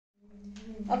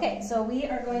Okay, so we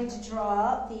are going to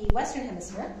draw the Western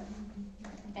Hemisphere,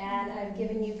 and I've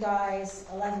given you guys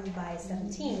 11 by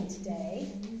 17 today,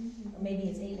 or maybe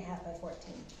it's 8.5 by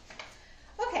 14.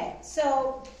 Okay,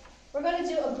 so we're going to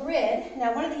do a grid.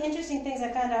 Now, one of the interesting things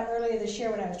I found out earlier this year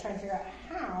when I was trying to figure out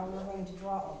how we're going to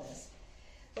draw all this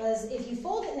was if you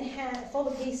fold it in half, fold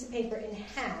a piece of paper in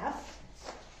half,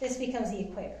 this becomes the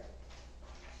equator,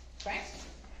 correct?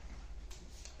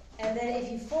 And then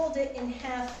if you fold it in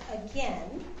half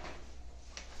again,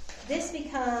 this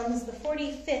becomes the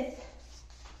 45th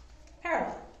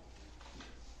parallel.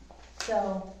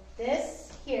 So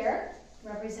this here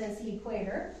represents the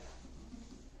equator,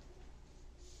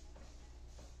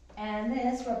 and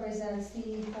this represents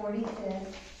the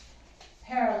 45th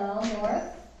parallel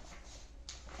north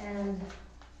and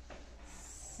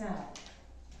south.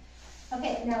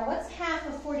 Okay, now what's half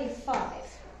of 45?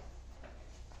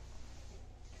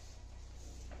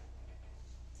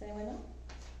 Does anyone know?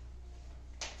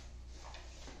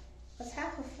 What's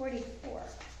half of 44?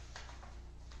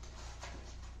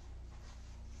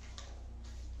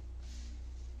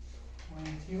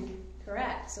 22.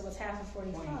 Correct. So what's half of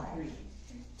 45? 23.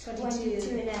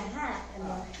 22 and a half.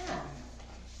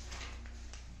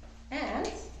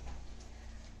 And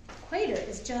equator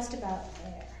is just about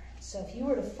there. So if you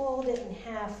were to fold it in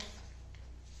half,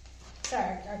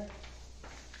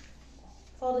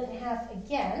 fold it in half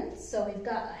again, so we've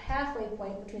got a halfway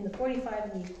point between the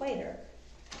 45 and the equator.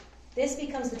 This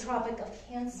becomes the Tropic of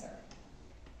Cancer.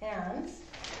 And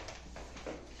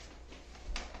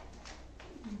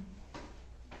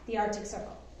the Arctic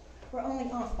Circle. We're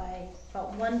only off by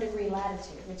about 1 degree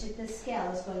latitude, which at this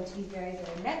scale is going to be very,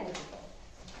 very negligible.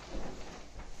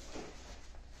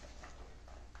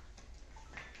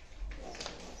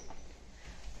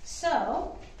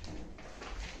 So,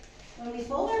 when we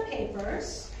fold our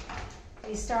papers,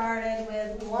 we started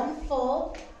with one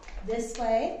fold this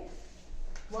way,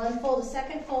 one fold, a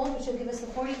second fold, which will give us the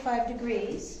 45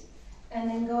 degrees, and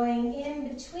then going in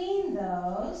between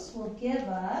those will give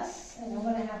us, and I'm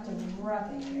going to have to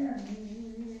rub it here,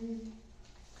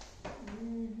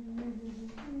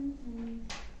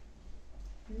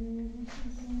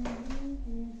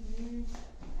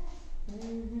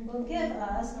 will give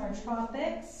us our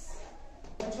tropics.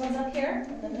 Which one's up here?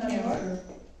 Cancer.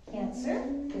 Cancer.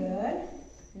 Good.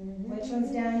 Which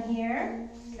one's down here?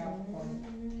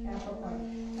 Capricorn.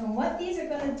 Capricorn. And what these are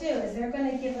going to do is they're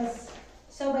going to give us,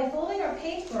 so by folding our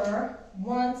paper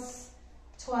once,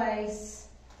 twice,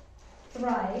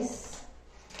 thrice,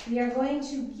 we are going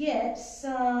to get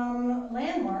some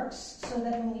landmarks so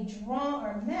that when we draw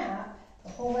our map, the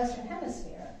whole Western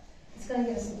Hemisphere, it's going to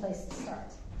give us a place to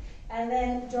start. And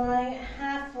then drawing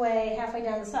halfway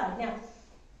down the side. Now,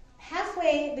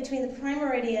 halfway between the prime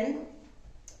meridian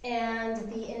and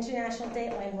the international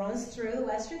date line runs through the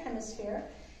Western Hemisphere,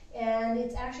 and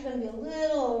it's actually going to be a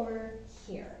little over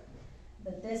here.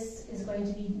 But this is going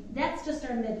to be, that's just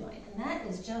our midline, and that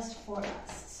is just for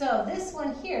us. So this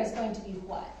one here is going to be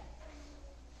what?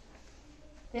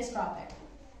 This tropic.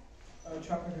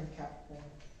 Tropic of Capricorn.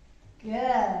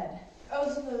 Good.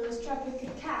 Oh, so there's Tropic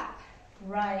of Cap.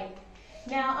 Right.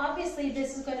 Now, obviously,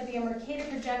 this is going to be a Mercator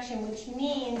projection, which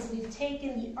means we've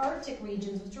taken the Arctic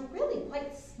regions, which are really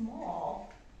quite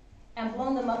small, and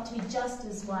blown them up to be just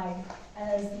as wide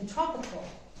as the tropical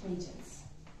regions.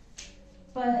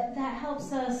 But that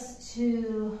helps us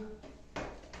to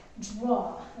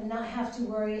draw and not have to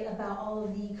worry about all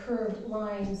of the curved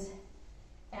lines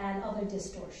and other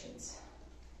distortions.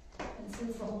 And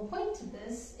since the whole point of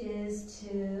this is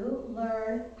to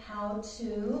learn how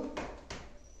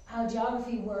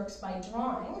geography works by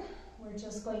drawing, we're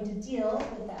just going to deal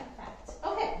with that fact.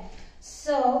 Okay,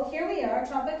 so here we are,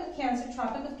 Tropic of Cancer,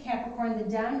 Tropic of Capricorn. Then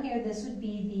down here, this would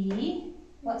be the,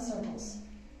 what circles?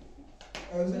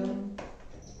 Ozone.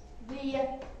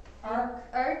 The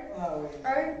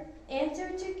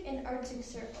Antarctic and Arctic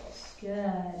circles.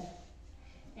 Good.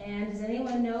 And does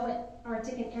anyone know what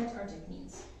Arctic and Antarctic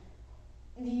means?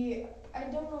 I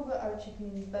don't know what Arctic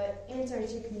means, but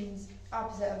Antarctic means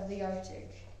opposite of the Arctic.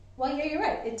 Well, yeah, you're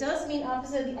right. It does mean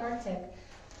opposite of the Arctic.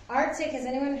 Arctic, has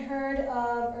anyone heard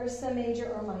of Ursa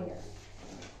Major or Minor?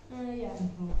 Yeah.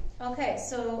 Okay,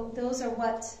 so those are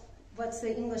what's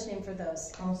the English name for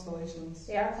those? Constellations.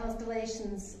 They are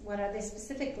constellations. What are they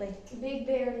specifically? The Big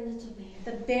Bear and Little Bear.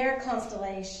 The bear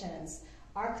constellations.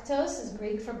 Arctos is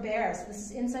Greek for bear, so this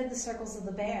is inside the circles of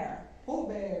the bear.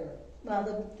 Polar bear. Well,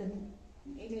 the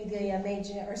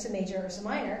major, Ursa Major, Ursa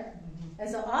Minor. And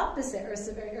so opposite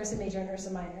Ursa Major and Ursa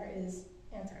Minor is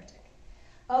Antarctic.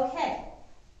 Okay.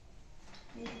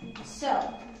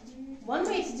 So, one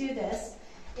way to do this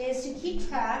is to keep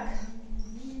track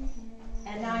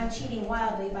and not cheating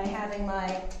wildly by having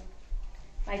my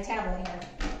tablet here,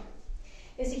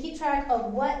 is to keep track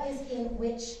of what is in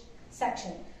which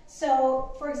section.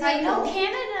 So, for I example, know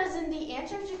Canada's in the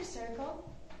Antarctic Circle.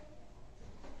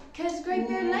 Because Great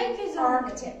Bear Lake is on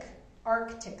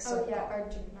Arctic Circle. Oh yeah,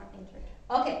 Arctic, not Antarctic.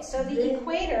 Okay, so the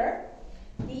equator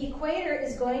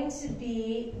is going to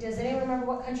be, does anyone remember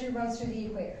what country runs through the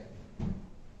equator?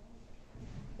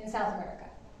 In South America.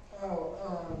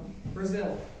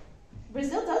 Brazil.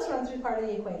 Brazil does run through part of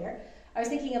the equator. I was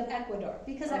thinking of Ecuador,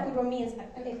 because Ecuador means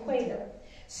equator.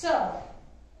 So,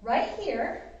 right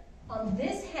here, on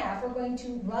this half, we're going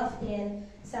to rough in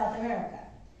South America.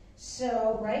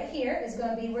 So, right here is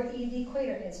going to be where the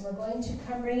equator is. We're going to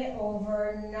bring it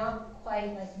over not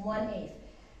quite like 1/8.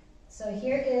 So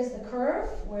here is the curve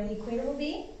where the equator will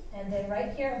be, and then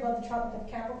right here above the Tropic of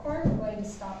Capricorn, we're going to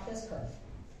stop this curve.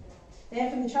 Then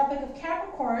from the Tropic of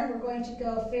Capricorn, we're going to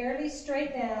go fairly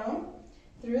straight down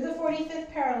through the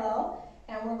 45th parallel,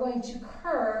 and we're going to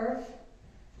curve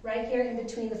right here in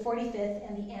between the 45th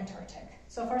and the Antarctic.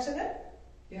 So far, so good?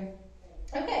 Yeah.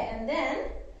 Okay, and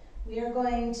then we are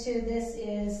going to, this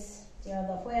is Tierra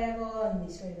del Fuego and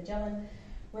the Strait of Magellan.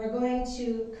 We're going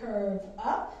to curve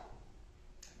up.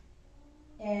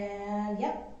 And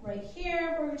yep, right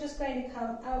here, we're just going to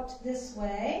come out this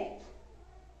way.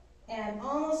 And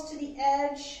almost to the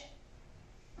edge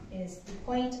is the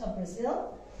point of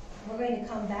Brazil. We're going to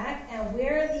come back, and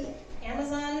where the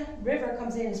Amazon River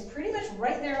comes in is pretty much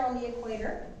right there on the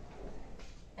equator.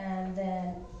 And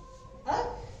then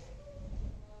up.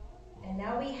 And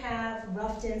now we have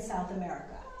roughed in South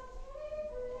America.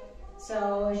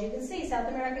 So as you can see, South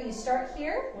America, you start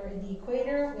here, where the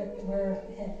equator, where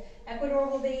Ecuador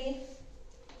will be.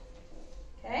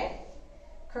 Okay.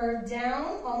 Curve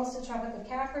down, almost to Tropic of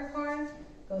Capricorn.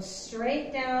 Go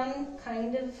straight down,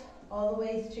 kind of all the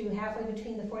way to halfway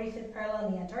between the 45th parallel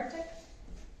and the Antarctic.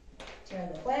 Tierra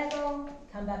del Fuego.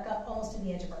 Come back up almost to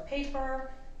the edge of our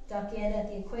paper. Duck in at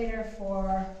the equator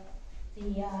for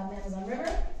the Amazon River,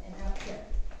 and out here.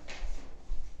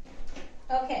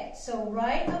 Okay, so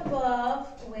right above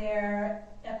where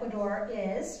Ecuador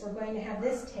is, we're going to have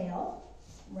this tail,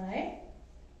 right?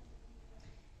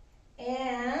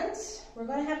 And we're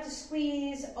going to have to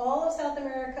squeeze all of South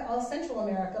America, all of Central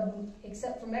America,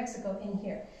 except for Mexico in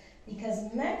here.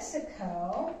 Because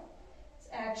Mexico is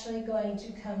actually going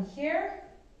to come here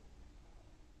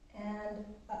and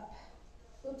up.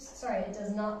 Oops, sorry, it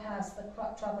does not pass the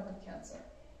Tropic of Cancer.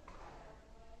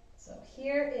 So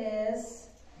here is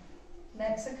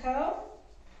Mexico,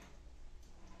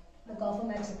 the Gulf of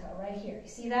Mexico, right here. You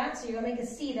see that? So you're going to make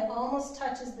a C that almost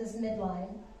touches this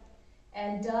midline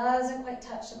and doesn't quite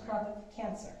touch the Tropic of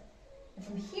Cancer. And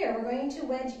from here, we're going to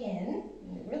wedge in.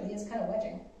 It really is kind of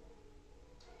wedging.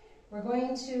 We're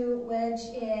going to wedge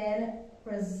in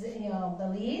Brazil,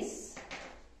 Belize.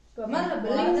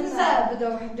 Belize,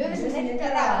 Salvador, Honduras,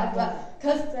 Nicaragua,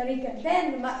 Costa Rica,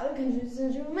 Denmark, and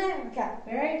Central America.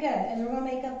 Very good. And we're going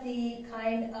to make up the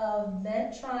kind of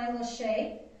bent triangle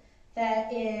shape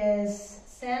that is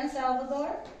San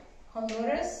Salvador,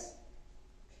 Honduras,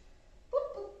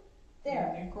 boop, boop,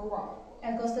 there, Nicaragua.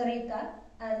 and Costa Rica.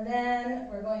 And then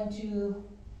we're going to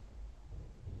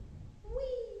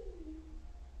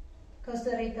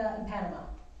Costa Rica and Panama.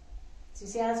 So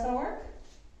you see how that's going to work?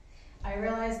 I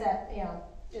realize that, you know,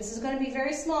 this is going to be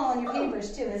very small on your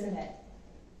papers too, isn't it?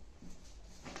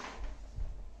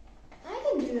 I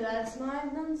can do that.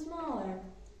 I've done smaller.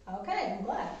 Okay, I'm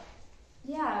glad.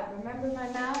 Yeah, remember my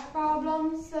math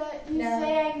problems that you No.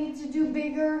 say I need to do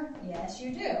bigger? Yes,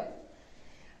 you do.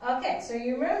 Okay, so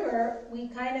you remember we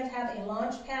kind of have a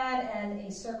launch pad and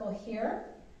a circle here,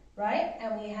 right?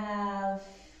 And we have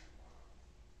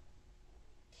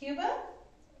Cuba,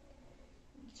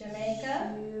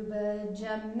 Jamaica, Cuba,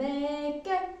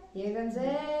 Jamaica, you can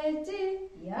say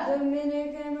it. yeah,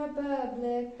 Dominican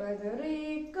Republic, Puerto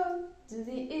Rico, to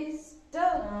the east,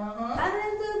 uh-huh. and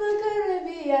into the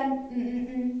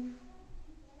Caribbean.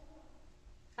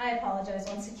 I apologize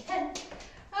once again.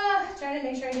 Trying to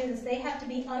make sure I do this. They have to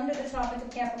be under the Tropic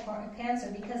of Capricorn,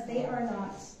 Cancer, because they are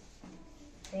not.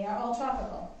 They are all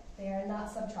tropical. They are not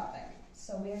subtropic.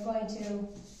 So we are going to,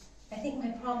 I think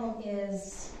my problem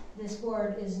is this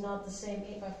board is not the same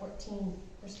 8x14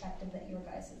 perspective that your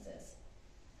guys' is.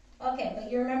 Okay, but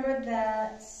you remember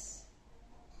that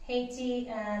Haiti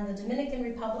and the Dominican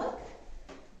Republic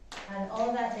and all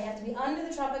of that, they have to be under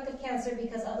the Tropic of Cancer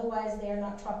because otherwise they are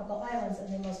not tropical islands,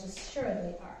 and they most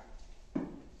assuredly are.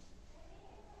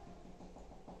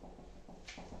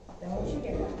 Don't you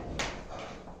dare.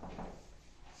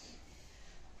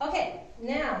 Okay,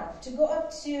 now to go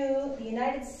up to the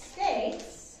United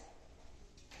States,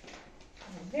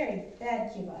 very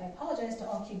bad Cuba. I apologize to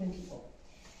all Cuban people.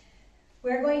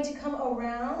 We're going to come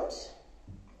around,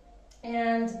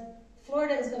 and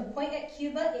Florida is going to point at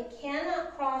Cuba. It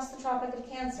cannot cross the Tropic of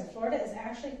Cancer. Florida is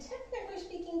actually, technically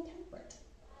speaking, temperate.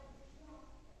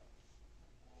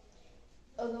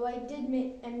 Although I did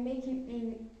make it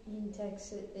in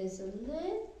Texas is a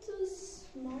little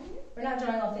small. We're not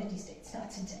drawing all 50 states, not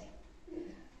today.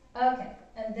 Okay,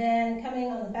 and then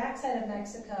coming on the backside of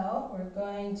Mexico, we're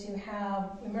going to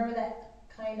have, remember that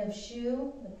kind of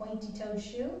shoe, the pointy-toed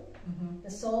shoe? Mm-hmm. The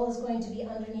sole is going to be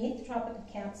underneath the Tropic of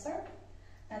Cancer,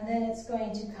 and then it's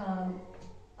going to come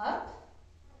up,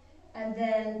 and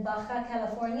then Baja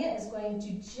California is going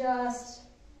to just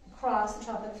cross the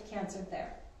Tropic of Cancer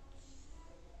there.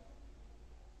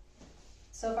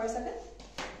 So far, so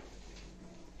good?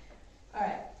 All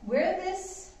right, where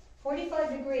this 45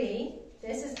 degree,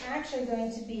 this is actually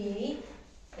going to be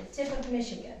the tip of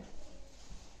Michigan.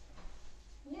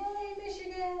 Yay,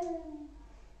 Michigan!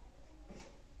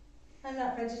 I'm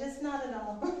not prejudiced, not at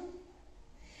all.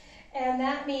 And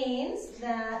that means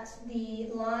that the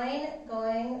line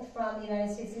going from the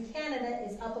United States and Canada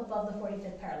is up above the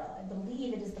 45th parallel. I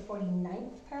believe it is the 49th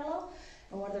parallel.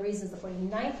 And one of the reasons the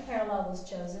 49th parallel was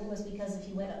chosen was because if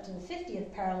you went up to the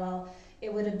 50th parallel,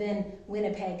 it would have been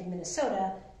Winnipeg,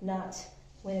 Minnesota, not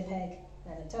Winnipeg,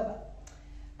 Manitoba.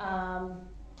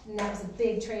 And that was a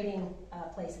big trading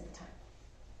place at the time.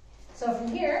 So from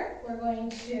here, we're going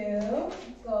to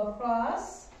go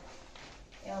across,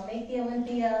 make the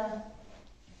Olympia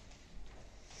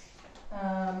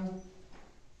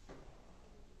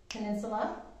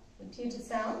Peninsula with Puget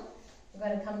Sound. We're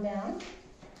going to come down.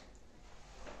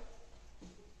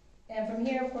 And from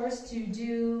here, of course, to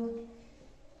do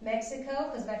Mexico,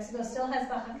 because Mexico still has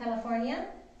Baja California.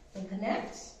 We'll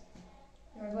connect.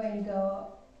 And we're going to go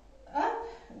up,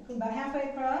 about halfway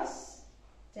across,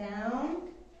 down,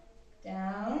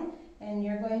 down, and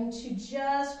you're going to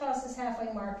just cross this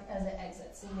halfway mark as it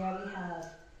exits. And there we have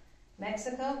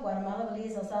Mexico, Guatemala,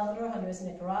 Belize, El Salvador, Honduras,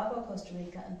 Nicaragua, Costa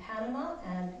Rica, and Panama,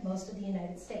 and most of the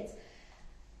United States.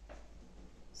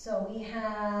 So we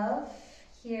have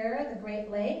here the Great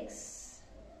Lakes,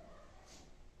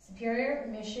 Superior,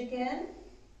 Michigan.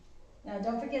 Now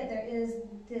don't forget there is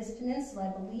this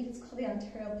peninsula, I believe it's called the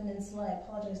Ontario Peninsula. I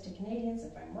apologize to Canadians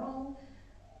if I'm wrong.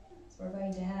 So we're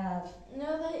going to have...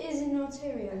 No, that is in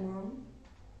Ontario, Mom.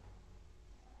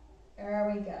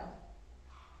 There we go.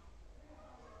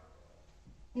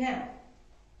 Now,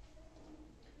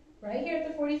 right here at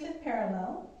the 45th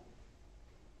parallel,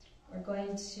 we're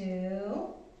going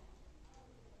to...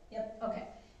 Yep, okay.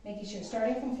 Making sure,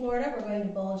 starting from Florida, we're going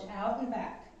to bulge out and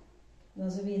back.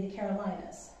 Those would be the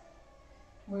Carolinas.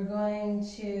 We're going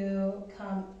to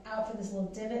come out for this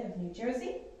little divot of New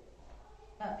Jersey,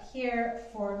 up here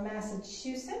for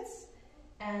Massachusetts,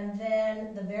 and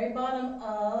then the very bottom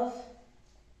of,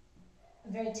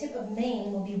 the very tip of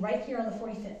Maine will be right here on the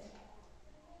 45th.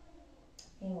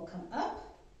 Maine will come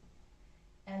up,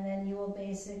 and then you will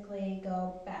basically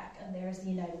go back, and there's the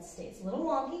United States. A little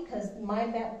wonky, because my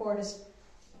map board is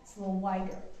a little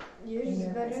wider. Yours is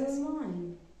better than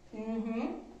mine.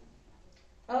 Mm-hmm.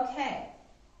 Okay.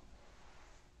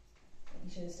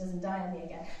 Make sure this doesn't die on me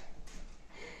again.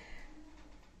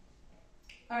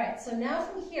 All right, so now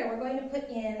from here, we're going to put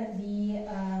in the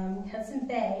Hudson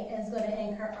Bay, and it's going to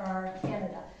anchor our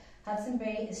Canada. Hudson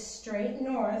Bay is straight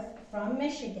north from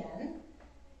Michigan,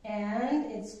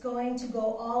 and it's going to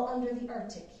go all under the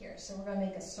Arctic here. So we're going to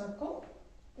make a circle,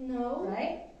 No.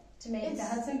 right, to make the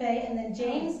Hudson Bay, and then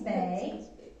James Bay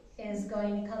is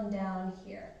going to come down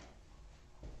here.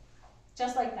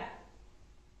 Just like that.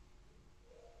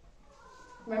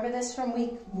 Remember this from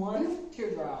week 1?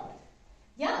 Teardrop.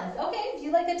 Yeah, okay, if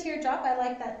you like a teardrop, I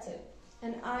like that too.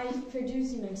 And I'm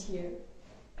producing a tear.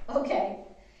 Okay,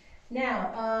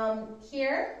 now,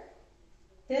 here,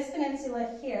 this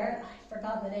peninsula here, I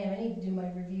forgot the name, I need to do my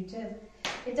review too.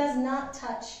 It does not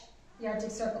touch the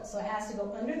Arctic Circle, so it has to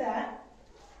go under that,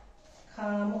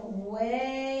 come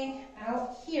way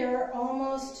out here,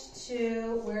 almost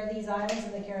to where these islands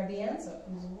in the Caribbean, so it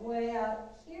comes way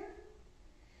out here,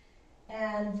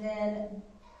 and then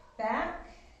back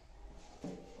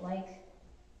like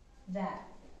that.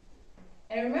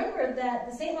 And remember that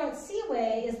the St. Lawrence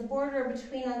Seaway is the border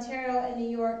between Ontario and New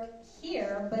York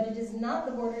here, but it is not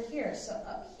the border here. So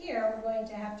up here, we're going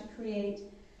to have to create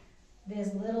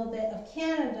this little bit of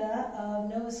Canada, of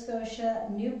Nova Scotia,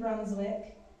 New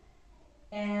Brunswick,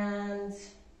 and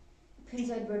Prince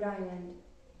Edward Island.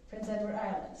 Prince Edward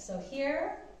Island. So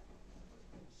here,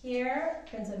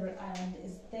 Prince Edward Island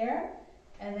is there.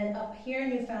 And then up here,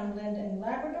 Newfoundland and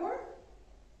Labrador.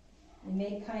 We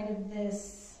make kind of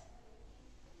this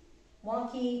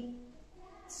wonky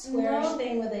squarish No.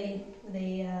 thing with a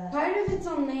Part of it's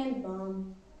on land,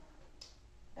 Mom.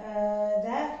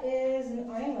 that is an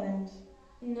island.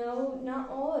 No, not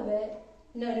all of it.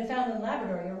 No, Newfoundland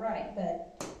Labrador, you're right,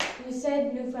 but You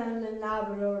said Newfoundland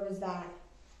Labrador was that.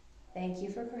 thank you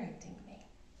for correcting me.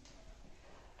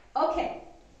 Okay,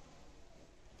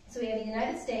 so we have the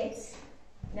United States.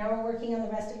 Now we're working on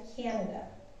the rest of Canada.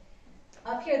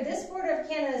 Up here, this border of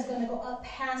Canada is going to go up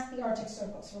past the Arctic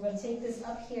Circle. So we're going to take this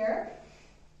up here,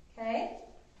 okay?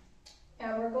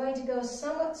 And we're going to go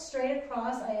somewhat straight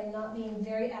across. I am not being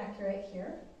very accurate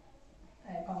here.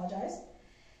 I apologize.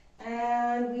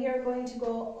 And we are going to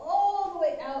go all the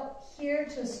way out here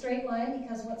to a straight line,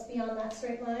 because what's beyond that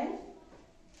straight line?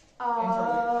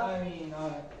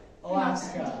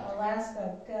 Alaska.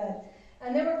 Alaska, good.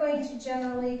 And then we're going to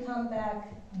generally come back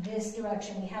this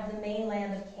direction. We have the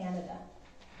mainland of Canada.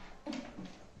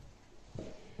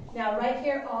 Now, right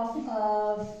here off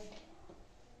of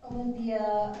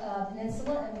Olympia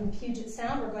Peninsula and Puget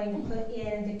Sound, we're going to put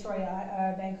in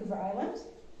Vancouver Island.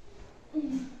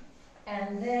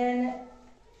 And then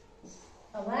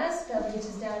Alaska, which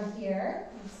is down here,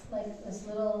 it's like this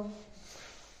little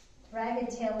ragged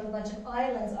tail with a bunch of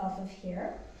islands off of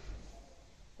here.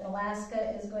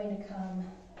 Alaska is going to come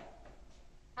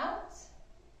out,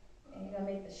 and you're going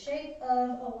to make the shape of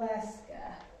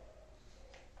Alaska.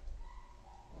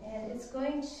 And it's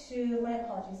going to, my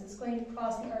apologies, it's going to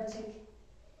cross the Arctic,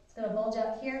 it's going to bulge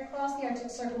out here, cross the Arctic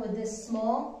Circle with this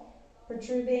small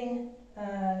protruding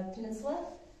peninsula.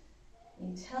 You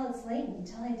can tell it's late, you can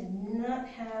tell I did not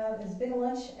have as big a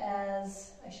lunch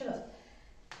as I should have.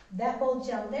 That bulge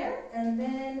out there, and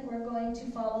then we're going to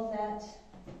follow that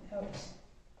out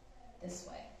this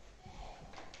way.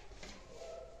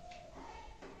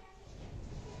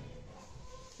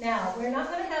 Now, we're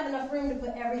not going to have enough room to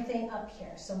put everything up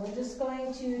here, so we're just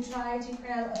going to try to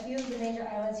cram a few of the major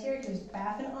islands here. Here's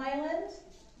Baffin Island.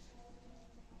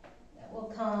 That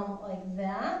will come like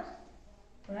that,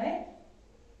 right?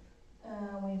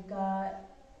 We've got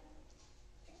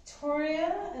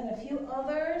Victoria and a few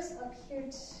others up here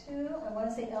too. I want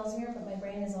to say Ellesmere, but my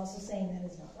brain is also saying that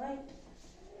is not right.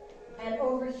 And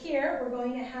over here, we're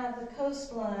going to have the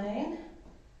coastline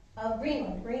of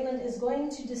Greenland. Greenland is going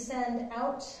to descend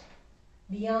out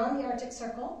beyond the Arctic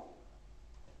Circle.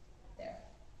 There.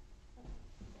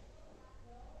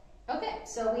 Okay,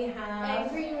 so we have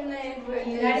Greenland,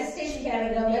 United States,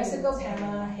 Canada, Mexico,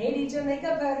 Panama, Haiti,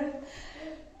 Jamaica, Peru.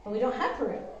 But we don't have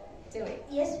Peru, do we?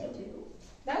 Yes, we do.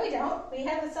 No, we don't. We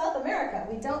have South America.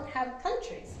 We don't have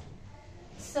countries.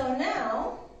 So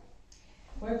now,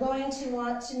 we're going to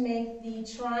want to make the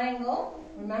triangle.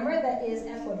 Remember, that is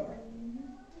Ecuador.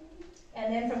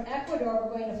 And then from Ecuador,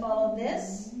 we're going to follow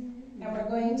this, and we're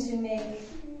going to make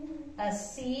a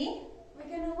C,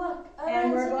 We're going to walk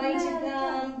and we're going to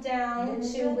come down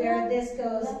to where this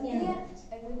goes inland.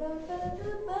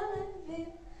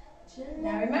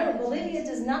 Now remember, Bolivia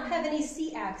does not have any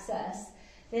sea access.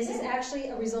 This is actually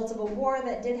a result of a war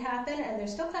that did happen, and they're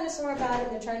still kind of sore about it,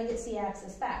 and they're trying to get sea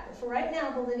access back. But for right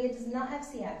now, Bolivia does not have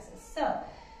sea access. So,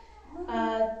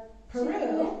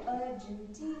 Peru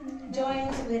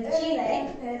joins with Chile.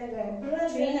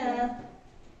 Trina,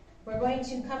 we're going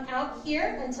to come out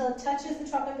here until it touches the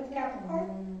Tropic of Capricorn,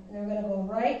 and then we're going to go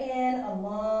right in,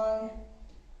 along,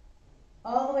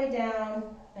 all the way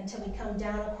down, until we come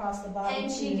down across the bottom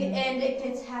And to it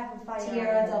gets half a fire.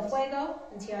 Tierra del Fuego,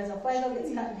 and Tierra del Fuego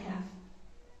gets cut in half.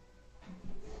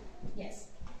 Yes.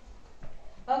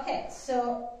 Okay,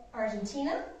 so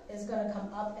Argentina is going to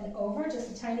come up and over just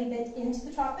a tiny bit into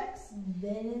the tropics.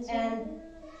 Venezuela. And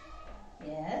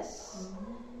yes.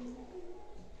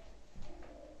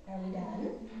 Are we done?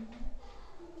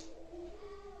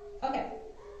 Okay.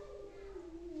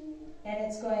 And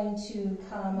it's going to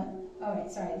come, oh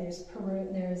wait, sorry, there's Peru,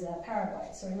 there's Paraguay.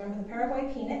 So remember the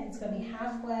Paraguay peanut, it's going to be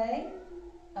halfway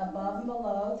above and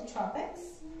below the tropics.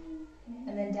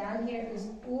 And then down here is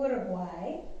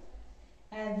Uruguay.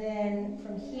 And then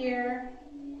from here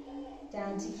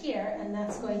down to here, and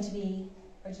that's going to be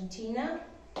Argentina,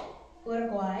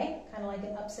 Uruguay, kind of like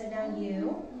an upside down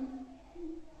U,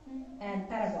 and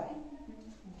Paraguay.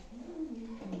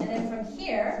 And then from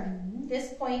here,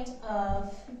 this point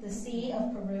of the Sea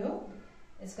of Peru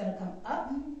is going to come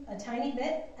up a tiny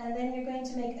bit, and then you're going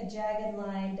to make a jagged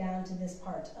line down to this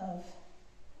part of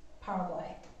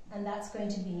Paraguay. And that's going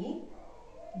to be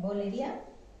Bolivia.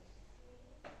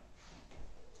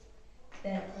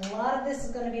 Then a lot of this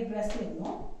is going to be Brazil,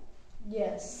 no?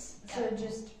 Yes. So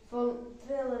just fill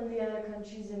in the other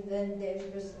countries, and then there's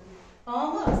Brazil.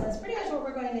 Almost. That's pretty much what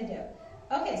we're going to do.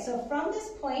 Okay, so from this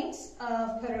point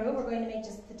of Peru, we're going to make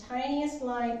just the tiniest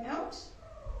line out,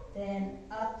 then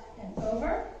up and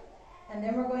over, and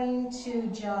then we're going to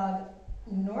jog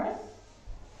north,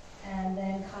 and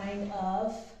then kind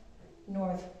of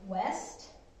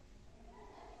northwest.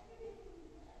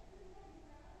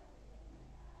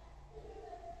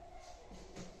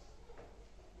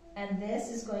 And this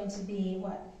is going to be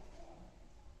what?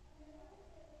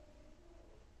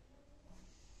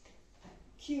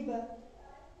 Cuba.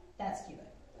 That's Cuba.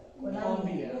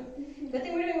 Colombia. Good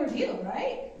thing we're doing review,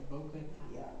 right?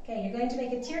 Yeah. Okay, you're going to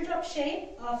make a teardrop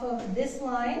shape off of this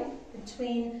line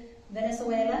between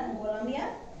Venezuela and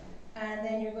Colombia. And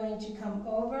then you're going to come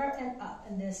over and up.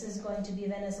 And this is going to be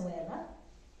Venezuela.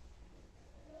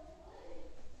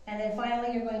 And then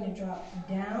finally you're going to drop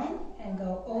down and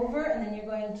go over. And then you're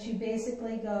going to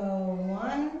basically go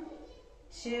 1,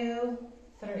 2,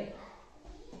 3.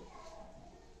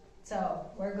 So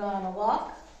we're going to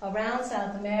walk around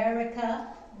South America,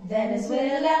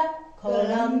 Venezuela,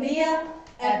 Colombia,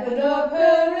 Ecuador,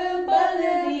 Peru,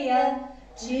 Bolivia,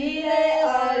 Chile,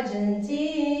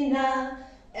 Argentina,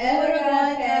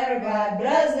 Uruguay, Paraguay,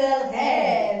 Brazil,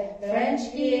 hey,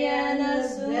 French Guiana,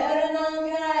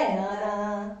 Suriname,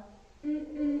 Guyana.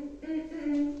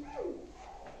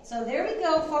 So there we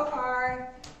go for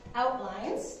our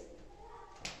outlines.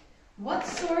 What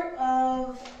sort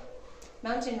of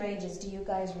mountain ranges do you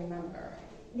guys remember?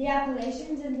 The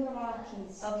Appalachians and the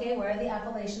Rockies. Okay, where are the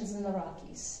Appalachians and the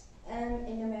Rockies?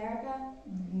 In America.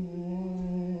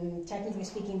 Technically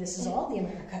speaking, this is all the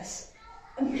Americas.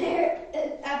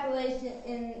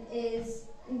 Appalachian is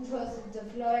closer to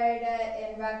Florida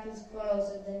and Rockies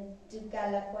closer than to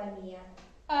California.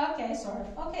 Okay, sort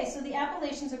of. Okay, so the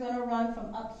Appalachians are going to run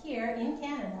from up here in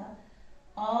Canada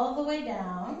all the way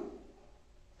down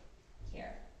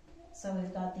here. So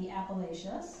we've got the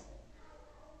Appalachians.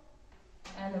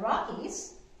 And the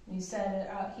Rockies, you said it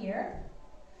out here,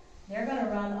 they're going to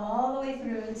run all the way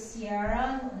through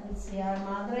Sierra and Sierra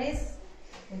Madres.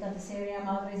 We've got the Sierra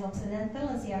Madres Occidental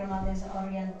and Sierra Madres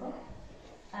Oriental.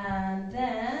 And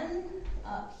then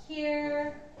up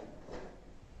here,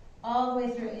 all the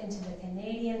way through into the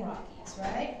Canadian Rockies,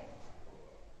 right?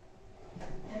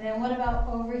 And then what about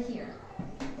over here?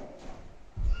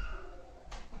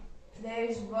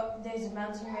 There's a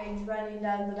mountain range running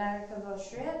down the back of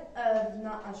Australia,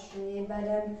 not Australia, but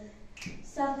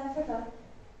South Africa.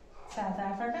 South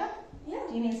Africa? Yeah.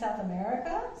 Do you mean South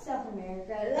America? South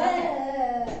America.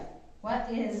 Okay. What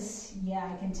is, yeah,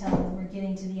 I can tell that we're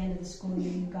getting to the end of the school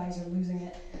year, you guys are losing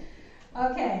it.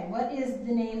 Okay, what is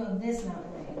the name of this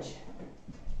mountain range?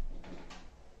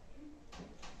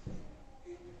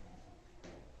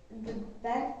 The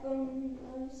backbone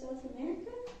of South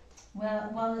America?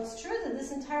 Well, it's true that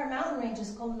this entire mountain range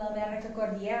is called La America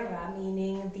Cordillera,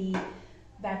 meaning the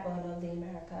backbone of the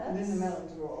Americas. And then the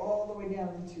mountains go all the way down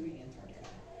into Antarctica.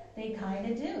 They kind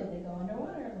of do. They go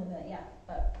underwater a little bit, yeah.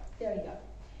 But there you go.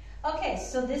 Okay,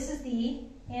 so this is the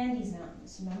Andes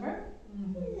Mountains, remember?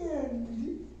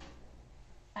 Mm-hmm.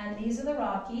 And these are the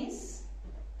Rockies.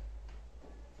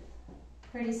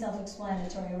 Pretty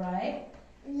self-explanatory, right?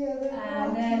 Yeah, they're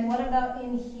And then what about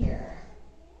in here?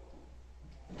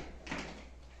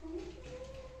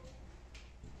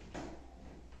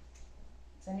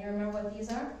 Does anyone remember what these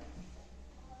are?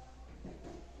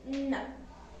 No.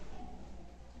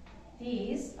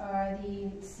 These are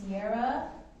the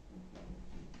Sierra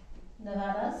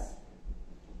Nevadas.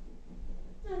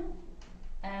 No.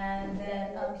 And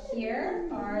then up here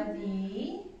are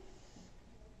the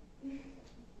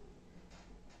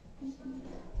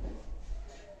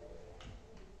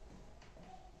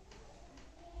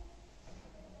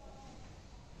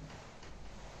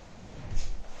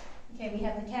okay, we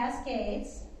have the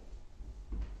Cascades,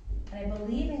 and I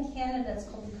believe in Canada it's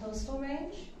called the Coastal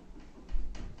Range,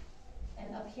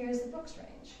 and up here is the Brooks Range.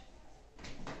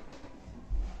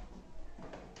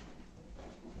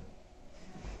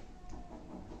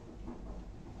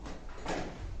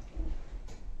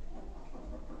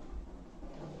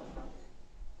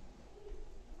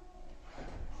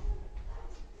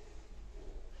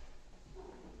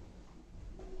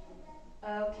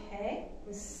 Okay,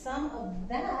 with some of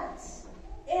that,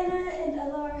 Anna and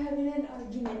Ella are having an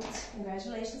argument.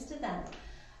 congratulations to them.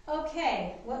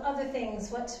 Okay, what other things,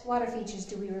 what water features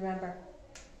do we remember?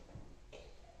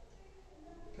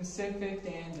 Pacific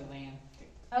and Atlantic.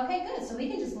 Okay, good, so we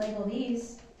can just label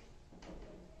these.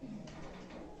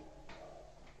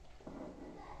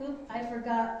 Oop, I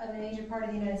forgot a major part of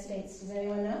the United States. Does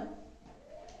anyone know?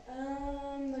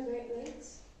 The Great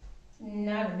Lakes.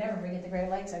 No, I would never forget the Great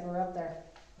Lakes. I grew up there.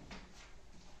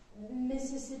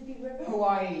 Mississippi River.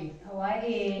 Hawaii.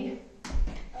 Hawaii.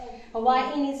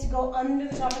 Hawaii needs to go under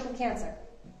the Tropic of Cancer.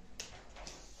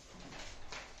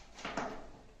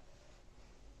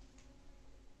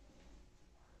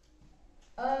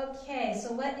 Okay,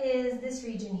 so what is this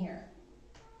region here?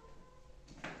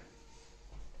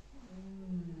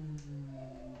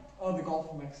 Oh, the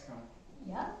Gulf of Mexico.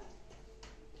 Yeah.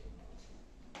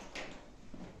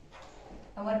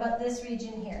 And what about this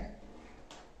region here?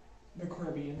 The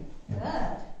Caribbean. Good.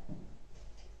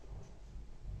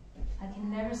 I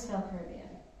can never spell Caribbean.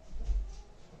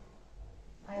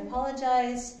 I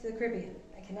apologize to the Caribbean.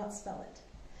 I cannot spell it.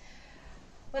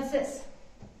 What's this?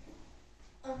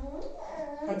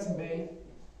 Hudson Bay.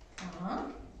 Uh-huh.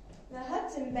 The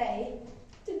Hudson Bay,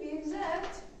 to be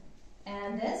exact.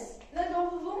 And this? The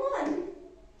Gulf of Oman.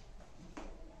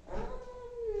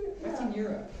 That's in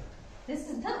Europe. This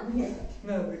is not weird.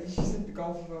 No, but she said the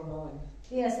Gulf of Oman.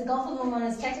 Yes, the Gulf of Oman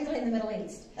is technically in the Middle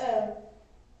East. Oh.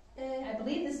 I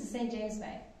believe this is St. James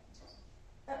Bay.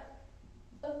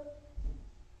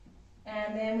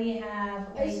 And then we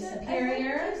have Lake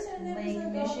Superior, Lake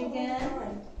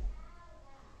Michigan,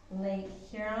 Lake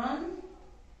Huron,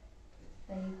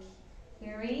 Lake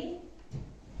Erie,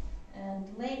 and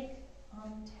Lake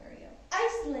Ontario.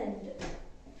 Iceland.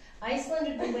 Iceland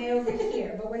would be way over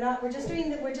here, but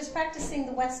we're just practicing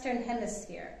the Western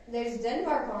Hemisphere. There's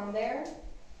Denmark on there.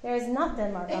 There is not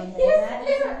Denmark on there. Yes, That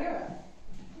is there- in Europe.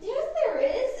 Yes, there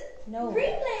is. No.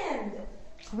 Greenland.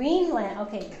 Greenland.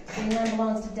 Okay, Greenland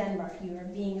belongs to Denmark. You are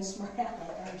being a smart aleck,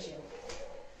 aren't you?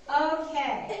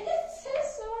 Okay. It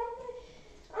says so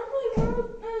on my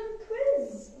world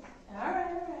quiz. All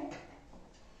right.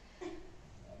 It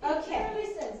Okay.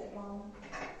 literally says it, Mom.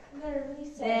 It literally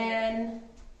says it. Then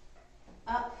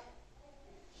up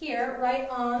here, right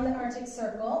on the Arctic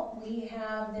Circle, we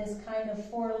have this kind of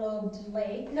four-lobed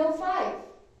lake. No, 5.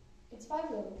 It's 5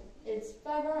 though. It's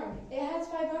 5 arms. It has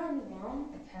 5 arms, Mom.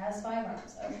 It has 5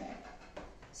 arms. Okay.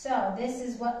 So this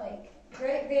is what lake?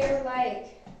 Great Bear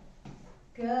Lake.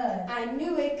 Good. I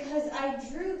knew it because I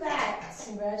drew that.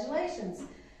 Congratulations.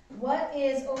 What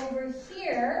is over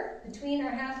here between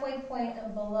our halfway point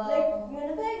and below? Lake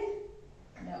Winnipeg.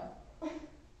 No.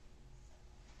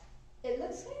 It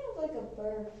looks kind of like a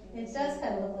bird. It does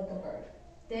kind of look like a bird.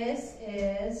 This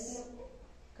is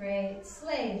Great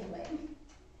Slave Lake.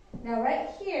 Now right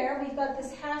here, we've got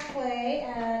this halfway,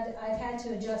 and I've had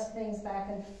to adjust things back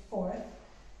and forth.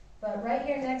 But right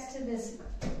here next to this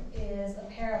is a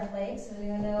pair of lakes. Does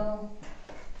anyone know?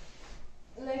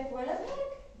 Lake Winnipeg?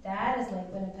 That is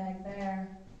Lake Winnipeg there.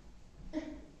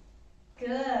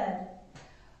 Good.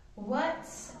 What,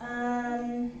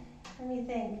 let me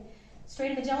think.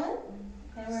 Strait of Magellan?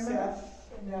 Anyone remember?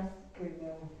 Wait,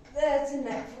 no. That's in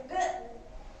Africa.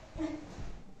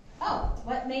 Oh,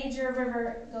 what major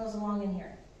river goes along in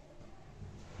here?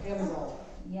 Amazon.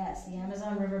 Yes, the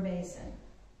Amazon River Basin.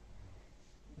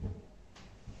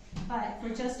 But if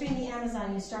we're just doing the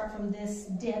Amazon, you start from this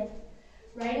dip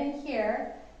right in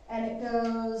here, and it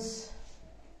goes,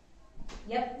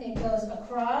 it goes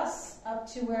across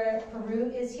up to where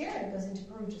Peru is here, and it goes into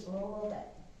Peru just a little bit.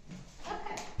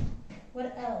 Okay.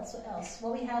 What else?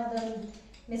 Well, we have the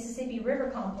Mississippi River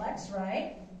Complex,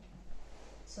 right?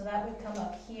 So that would come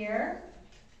up here.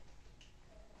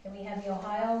 Then we have the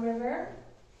Ohio River.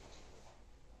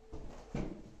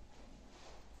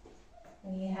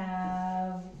 We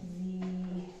have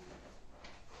the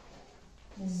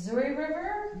Missouri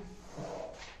River.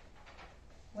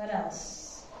 What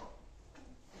else?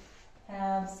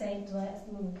 Have the St.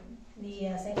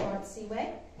 Lawrence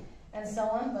Seaway, and so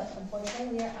on, but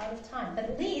unfortunately we are out of time. But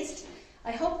at least,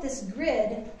 I hope this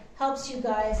grid helps you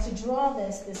guys to draw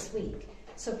this week.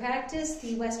 So practice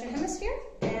the Western Hemisphere,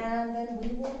 and then we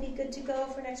will be good to go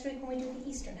for next week when we do the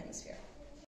Eastern Hemisphere.